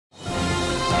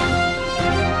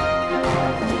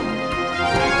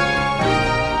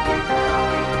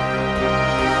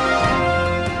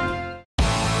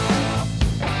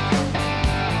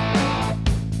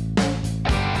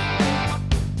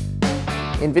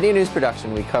In video news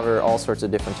production, we cover all sorts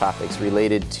of different topics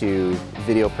related to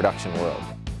video production world.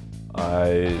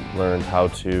 I learned how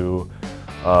to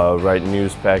write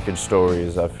news package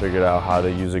stories. I figured out how to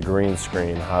use a green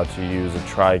screen, how to use a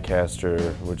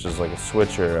TriCaster, which is like a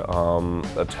switcher,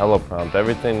 a teleprompt.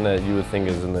 Everything that you would think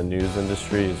is in the news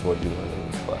industry is what you learn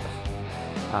in this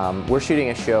class. We're shooting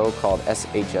a show called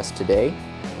SHS Today,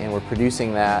 and we're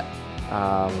producing that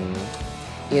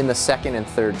in the second and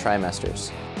third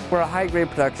trimesters. We're a high-grade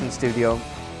production studio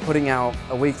putting out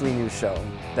a weekly news show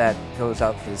that goes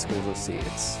out for the schools to see.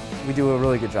 We do a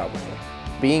really good job with it.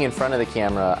 Being in front of the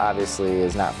camera obviously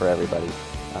is not for everybody.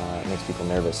 It makes people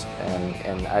nervous,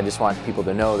 and I just want people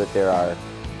to know that there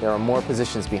are more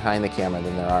positions behind the camera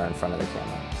than there are in front of the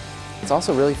camera. It's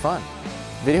also really fun.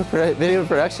 Video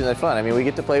production is fun. I mean, we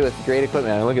get to play with great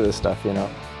equipment. I mean, look at this stuff, you know.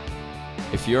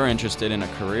 If you're interested in a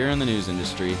career in the news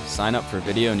industry, sign up for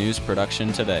video news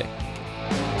production today.